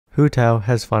Hu Tao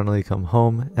has finally come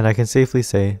home, and I can safely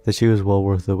say that she was well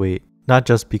worth the wait. Not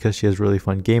just because she has really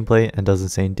fun gameplay and does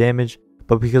insane damage,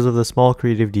 but because of the small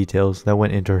creative details that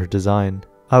went into her design.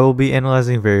 I will be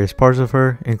analyzing various parts of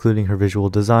her, including her visual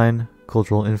design,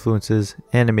 cultural influences,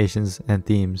 animations, and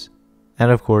themes.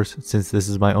 And of course, since this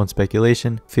is my own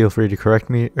speculation, feel free to correct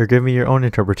me or give me your own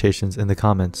interpretations in the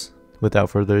comments. Without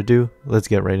further ado, let's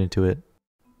get right into it.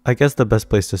 I guess the best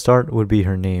place to start would be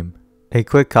her name. A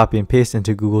quick copy and paste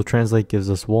into Google Translate gives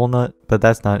us walnut, but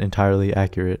that's not entirely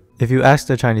accurate. If you asked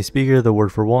a Chinese speaker the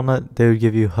word for walnut, they would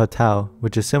give you Hu Tao,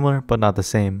 which is similar but not the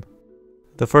same.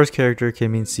 The first character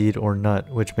can mean seed or nut,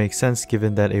 which makes sense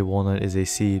given that a walnut is a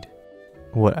seed.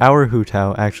 What our Hu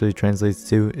Tao actually translates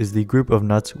to is the group of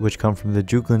nuts which come from the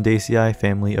Juclandaceae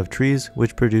family of trees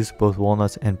which produce both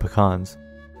walnuts and pecans.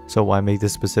 So why make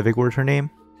this specific word her name?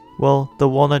 Well, the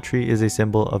walnut tree is a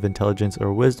symbol of intelligence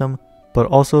or wisdom, but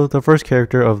also the first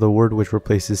character of the word which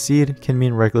replaces seed can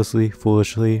mean recklessly,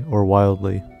 foolishly, or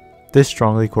wildly. This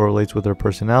strongly correlates with her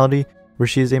personality, where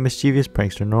she is a mischievous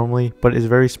prankster normally, but is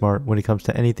very smart when it comes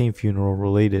to anything funeral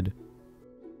related.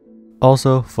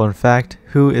 Also, fun fact,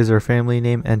 Hu is her family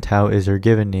name and Tao is her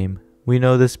given name. We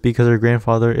know this because her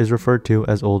grandfather is referred to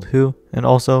as Old Hu, and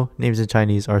also names in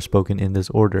Chinese are spoken in this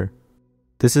order.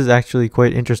 This is actually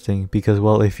quite interesting because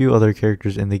while a few other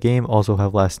characters in the game also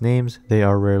have last names, they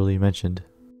are rarely mentioned.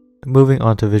 Moving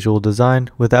on to visual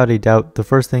design, without a doubt, the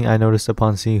first thing I noticed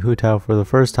upon seeing Hu Tao for the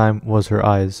first time was her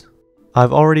eyes.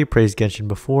 I've already praised Genshin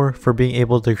before for being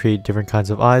able to create different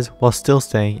kinds of eyes while still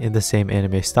staying in the same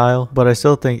anime style, but I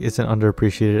still think it's an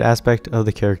underappreciated aspect of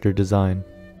the character design.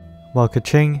 While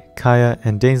Keqing, Kaya,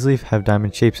 and Dainsleif have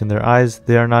diamond shapes in their eyes,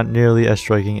 they are not nearly as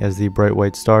striking as the bright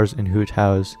white stars in Hu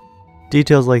Tao's.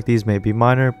 Details like these may be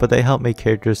minor, but they help make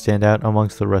characters stand out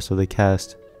amongst the rest of the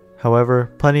cast.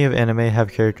 However, plenty of anime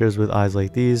have characters with eyes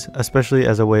like these, especially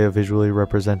as a way of visually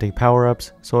representing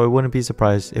power-ups, so I wouldn't be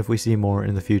surprised if we see more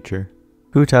in the future.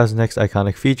 Hu Tao's next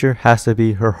iconic feature has to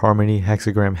be her Harmony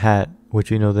Hexagram Hat,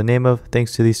 which we know the name of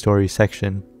thanks to the story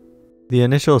section. The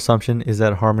initial assumption is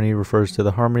that harmony refers to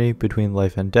the harmony between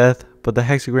life and death, but the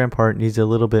hexagram part needs a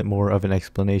little bit more of an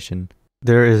explanation.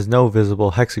 There is no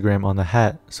visible hexagram on the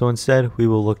hat, so instead we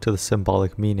will look to the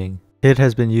symbolic meaning. It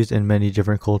has been used in many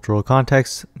different cultural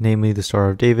contexts, namely the Star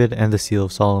of David and the Seal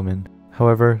of Solomon.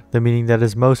 However, the meaning that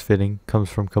is most fitting comes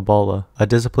from Kabbalah, a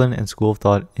discipline and school of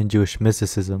thought in Jewish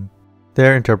mysticism.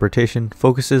 Their interpretation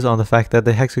focuses on the fact that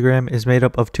the hexagram is made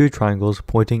up of two triangles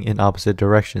pointing in opposite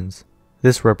directions.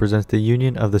 This represents the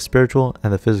union of the spiritual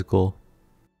and the physical.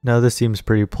 Now this seems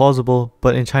pretty plausible,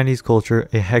 but in Chinese culture,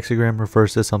 a hexagram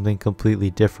refers to something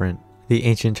completely different. The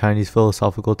ancient Chinese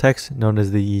philosophical text known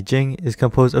as the Yi Jing is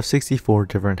composed of 64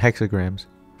 different hexagrams.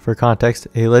 For context,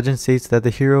 a legend states that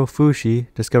the hero Fu Xi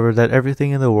discovered that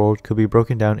everything in the world could be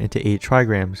broken down into 8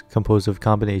 trigrams composed of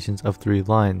combinations of 3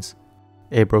 lines.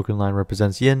 A broken line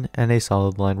represents yin and a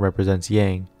solid line represents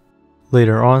yang.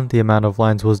 Later on, the amount of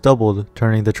lines was doubled,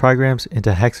 turning the trigrams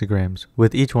into hexagrams,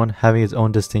 with each one having its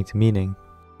own distinct meaning.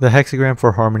 The hexagram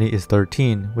for harmony is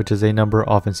 13, which is a number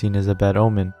often seen as a bad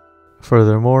omen.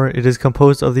 Furthermore, it is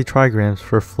composed of the trigrams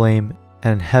for flame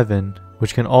and heaven,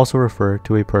 which can also refer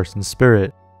to a person's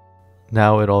spirit.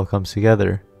 Now it all comes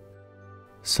together.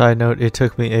 Side note, it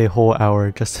took me a whole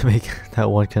hour just to make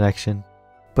that one connection.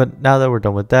 But now that we're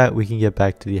done with that, we can get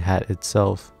back to the hat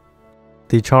itself.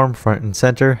 The charm front and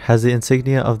center has the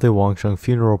insignia of the Wangsheng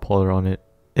funeral parlor on it.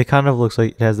 It kind of looks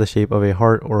like it has the shape of a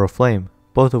heart or a flame,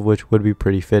 both of which would be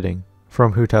pretty fitting.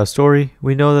 From Hu Tao's story,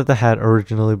 we know that the hat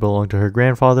originally belonged to her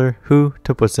grandfather, who,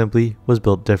 to put simply, was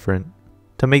built different.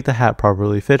 To make the hat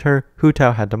properly fit her, Hu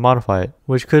Tao had to modify it,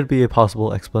 which could be a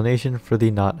possible explanation for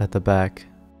the knot at the back.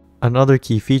 Another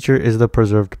key feature is the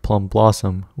preserved plum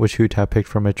blossom, which Hu Tao picked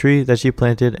from a tree that she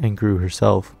planted and grew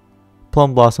herself.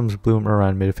 Plum blossoms bloom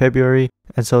around mid-February,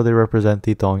 and so they represent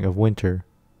the thawing of winter.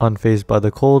 Unfazed by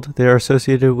the cold, they are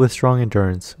associated with strong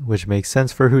endurance, which makes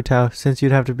sense for Hu Tao since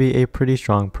you'd have to be a pretty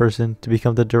strong person to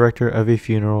become the director of a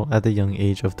funeral at the young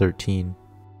age of 13.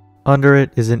 Under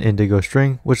it is an indigo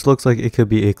string, which looks like it could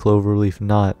be a cloverleaf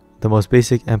knot, the most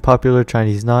basic and popular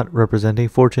Chinese knot representing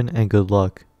fortune and good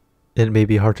luck. It may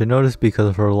be hard to notice because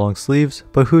of her long sleeves,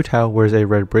 but Hu Tao wears a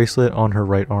red bracelet on her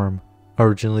right arm.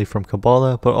 Originally from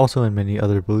Kabbalah, but also in many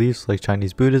other beliefs like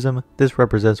Chinese Buddhism, this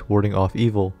represents warding off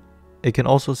evil. It can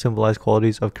also symbolize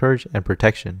qualities of courage and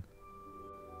protection.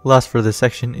 Last for this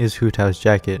section is Hu Tao's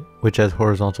jacket, which has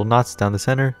horizontal knots down the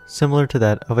center, similar to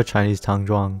that of a Chinese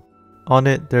tangzhuang. On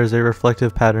it, there is a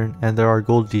reflective pattern and there are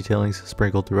gold detailings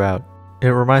sprinkled throughout. It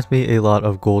reminds me a lot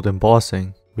of gold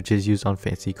embossing, which is used on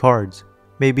fancy cards,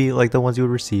 maybe like the ones you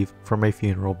would receive from a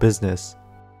funeral business.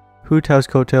 Hu Tao's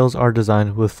coattails are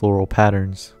designed with floral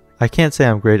patterns. I can't say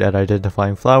I'm great at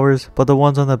identifying flowers, but the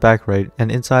ones on the back right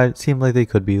and inside seem like they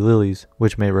could be lilies,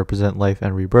 which may represent life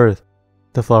and rebirth.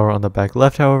 The flower on the back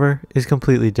left, however, is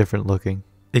completely different looking.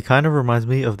 It kind of reminds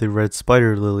me of the red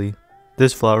spider lily.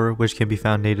 This flower, which can be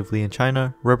found natively in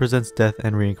China, represents death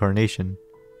and reincarnation.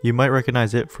 You might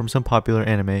recognize it from some popular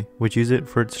anime, which use it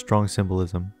for its strong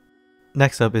symbolism.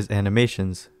 Next up is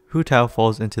animations. Hu Tao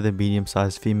falls into the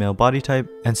medium-sized female body type,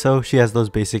 and so she has those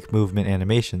basic movement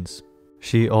animations.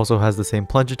 She also has the same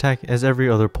plunge attack as every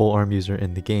other polearm user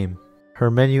in the game. Her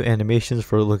menu animations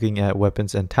for looking at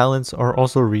weapons and talents are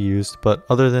also reused, but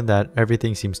other than that,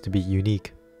 everything seems to be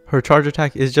unique. Her charge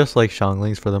attack is just like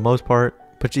Xiangling's for the most part,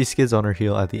 but she skids on her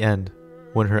heel at the end.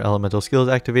 When her elemental skill is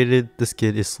activated, the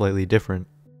skid is slightly different.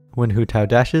 When Hu Tao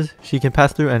dashes, she can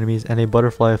pass through enemies and a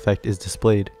butterfly effect is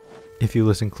displayed. If you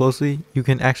listen closely, you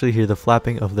can actually hear the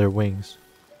flapping of their wings.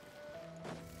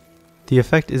 The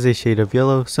effect is a shade of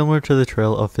yellow similar to the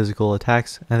trail of physical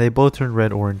attacks, and they both turn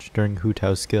red-orange during Hu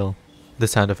Tao's skill. The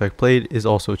sound effect played is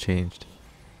also changed.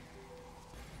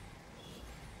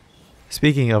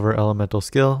 Speaking of her elemental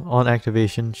skill, on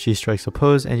activation she strikes a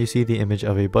pose and you see the image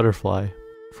of a butterfly.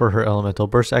 For her elemental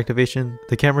burst activation,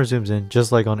 the camera zooms in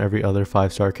just like on every other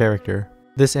 5-star character.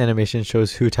 This animation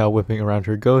shows Hu Tao whipping around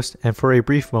her ghost, and for a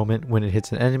brief moment when it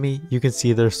hits an enemy, you can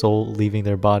see their soul leaving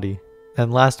their body.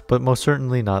 And last but most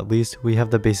certainly not least, we have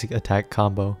the basic attack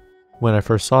combo. When I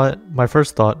first saw it, my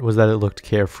first thought was that it looked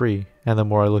carefree, and the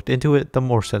more I looked into it, the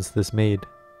more sense this made.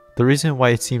 The reason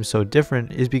why it seems so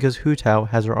different is because Hu Tao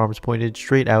has her arms pointed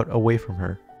straight out away from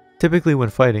her. Typically when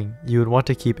fighting, you would want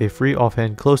to keep a free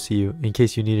offhand close to you in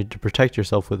case you needed to protect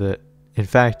yourself with it. In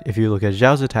fact, if you look at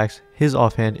Zhao's attacks, his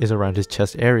offhand is around his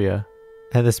chest area.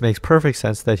 And this makes perfect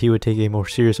sense that he would take a more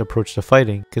serious approach to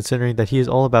fighting, considering that he is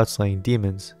all about slaying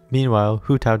demons. Meanwhile,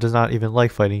 Hu Tao does not even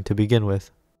like fighting to begin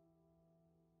with.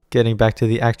 Getting back to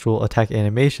the actual attack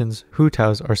animations, Hu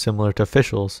Tao's are similar to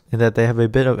Fischl's, in that they have a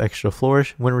bit of extra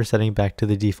flourish when resetting back to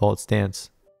the default stance.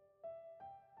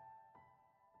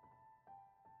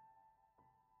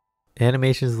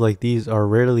 Animations like these are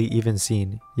rarely even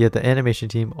seen, yet the animation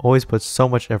team always puts so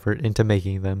much effort into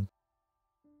making them.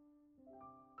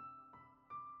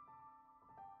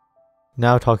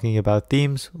 Now talking about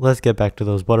themes, let's get back to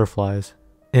those butterflies.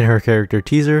 In her character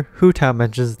teaser, Hu Tao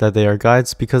mentions that they are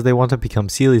guides because they want to become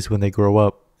Seelies when they grow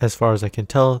up. As far as I can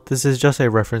tell, this is just a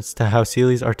reference to how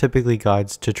Seelies are typically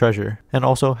guides to treasure, and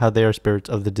also how they are spirits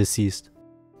of the deceased.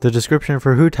 The description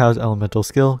for Hu Tao's elemental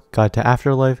skill, Guide to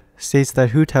Afterlife, states that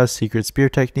Hu Tao's secret spear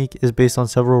technique is based on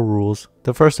several rules,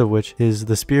 the first of which is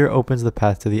the spear opens the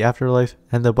path to the afterlife,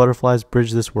 and the butterflies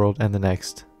bridge this world and the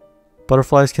next.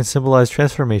 Butterflies can symbolize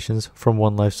transformations from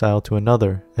one lifestyle to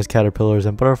another, as caterpillars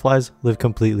and butterflies live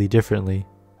completely differently.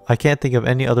 I can't think of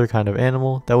any other kind of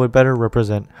animal that would better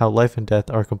represent how life and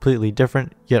death are completely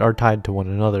different yet are tied to one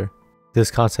another. This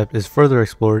concept is further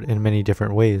explored in many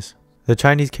different ways. The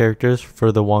Chinese characters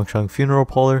for the Wangsheng funeral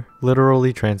parlor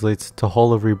literally translates to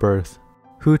Hall of Rebirth.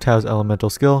 Hu Tao's elemental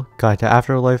skill, Guide to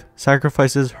Afterlife,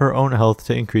 sacrifices her own health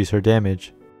to increase her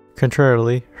damage.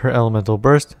 Contrarily, her elemental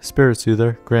burst, Spirit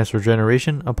Soother, grants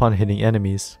regeneration upon hitting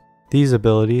enemies. These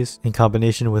abilities, in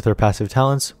combination with her passive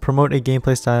talents, promote a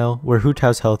gameplay style where Hu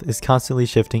Tao's health is constantly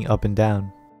shifting up and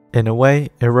down. In a way,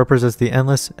 it represents the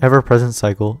endless, ever-present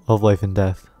cycle of life and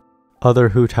death. Other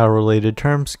Hu Tao related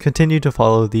terms continue to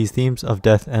follow these themes of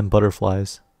death and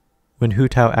butterflies. When Hu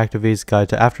Tao activates Guide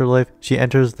to Afterlife, she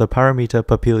enters the Paramita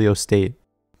Papilio state.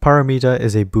 Paramita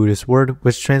is a Buddhist word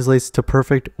which translates to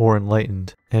perfect or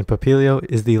enlightened, and Papilio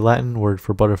is the Latin word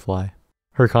for butterfly.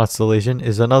 Her constellation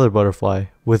is another butterfly,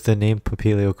 with the name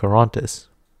Papilio Charontis.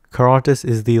 Charontis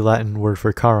is the Latin word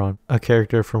for Charon, a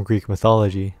character from Greek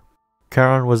mythology.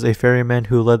 Charon was a ferryman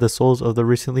who led the souls of the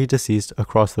recently deceased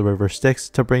across the river Styx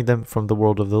to bring them from the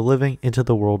world of the living into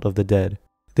the world of the dead.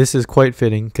 This is quite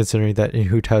fitting considering that in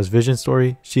Hu Tao's vision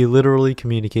story, she literally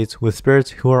communicates with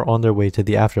spirits who are on their way to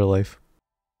the afterlife.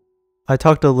 I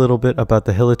talked a little bit about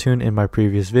the Hilitune in my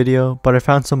previous video, but I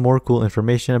found some more cool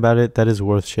information about it that is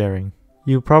worth sharing.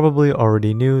 You probably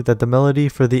already knew that the melody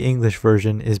for the English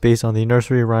version is based on the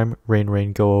nursery rhyme Rain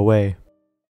Rain Go Away.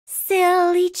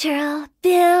 Silly churl,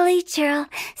 Billy churl,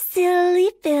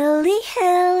 silly Billy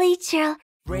hilly churl.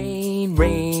 Rain,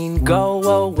 rain, go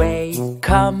away,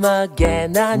 come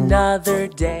again another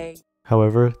day.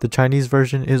 However, the Chinese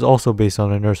version is also based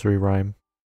on a nursery rhyme.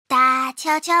 大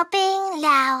球球冰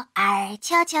了，二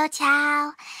球球敲，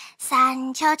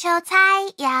三球球菜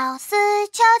肴，四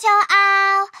球球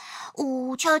熬，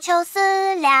五球球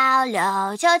饲料，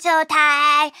六球球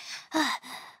抬。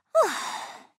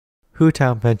Hu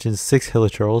Tao mentions 6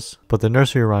 hilichurls, but the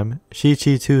nursery rhyme, Shi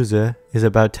Chi Tu Ze, is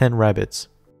about 10 rabbits.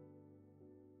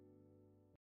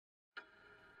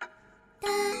 大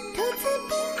兔子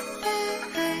病了，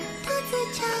二兔子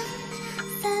吵，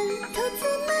三兔子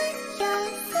慢摇，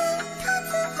四兔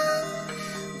子慌，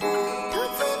五兔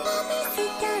子莫名死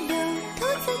掉，六兔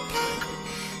子疼，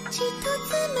七兔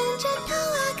子闷着头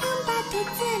啊扛，八兔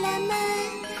子懒慢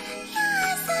，1、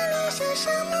2、3路上沙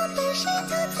漠本是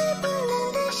兔子冰冷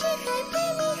的是海边，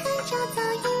你很焦躁，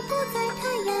已不在太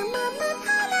阳慢慢跑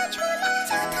了出来，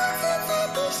小兔子在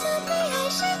地上悲哀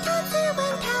是兔子问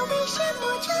他为什么，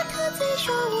这兔子说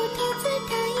无兔子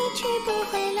他一去不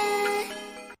回来。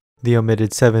 The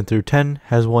omitted 7 through 10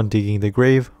 has 1 digging the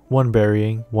grave, 1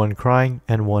 burying, 1 crying,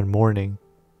 and 1 mourning.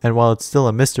 And while it's still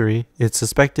a mystery, it's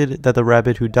suspected that the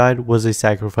rabbit who died was a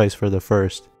sacrifice for the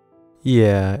first.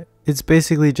 Yeah, it's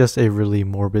basically just a really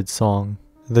morbid song.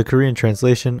 The Korean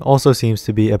translation also seems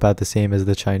to be about the same as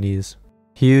the Chinese.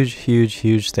 Huge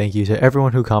thank you to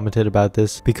everyone who commented about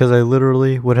this, because I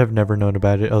literally would have never known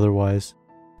about it otherwise.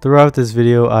 Throughout this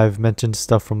video, I've mentioned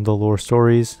stuff from the lore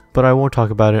stories, but I won't talk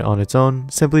about it on its own,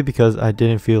 simply because I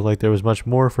didn't feel like there was much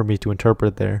more for me to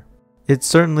interpret there. It's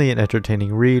certainly an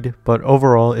entertaining read, but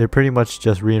overall it pretty much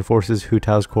just reinforces Hu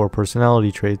Tao's core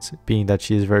personality traits, being that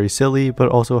she is very silly but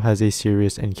also has a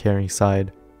serious and caring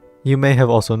side. You may have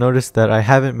also noticed that I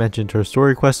haven't mentioned her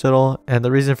story quest at all, and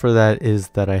the reason for that is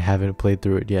that I haven't played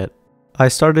through it yet. I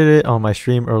started it on my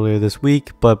stream earlier this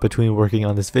week, but between working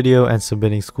on this video and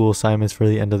submitting school assignments for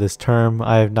the end of this term,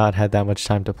 I have not had that much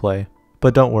time to play.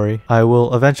 But don't worry, I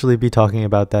will eventually be talking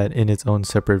about that in its own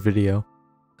separate video.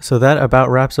 So that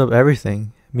about wraps up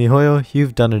everything. Mihoyo,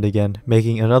 you've done it again,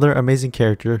 making another amazing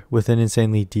character with an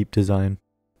insanely deep design.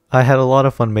 I had a lot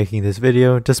of fun making this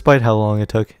video, despite how long it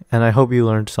took, and I hope you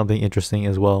learned something interesting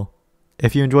as well.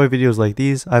 If you enjoy videos like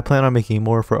these, I plan on making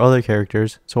more for other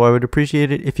characters, so I would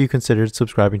appreciate it if you considered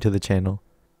subscribing to the channel.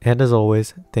 And as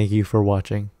always, thank you for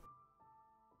watching.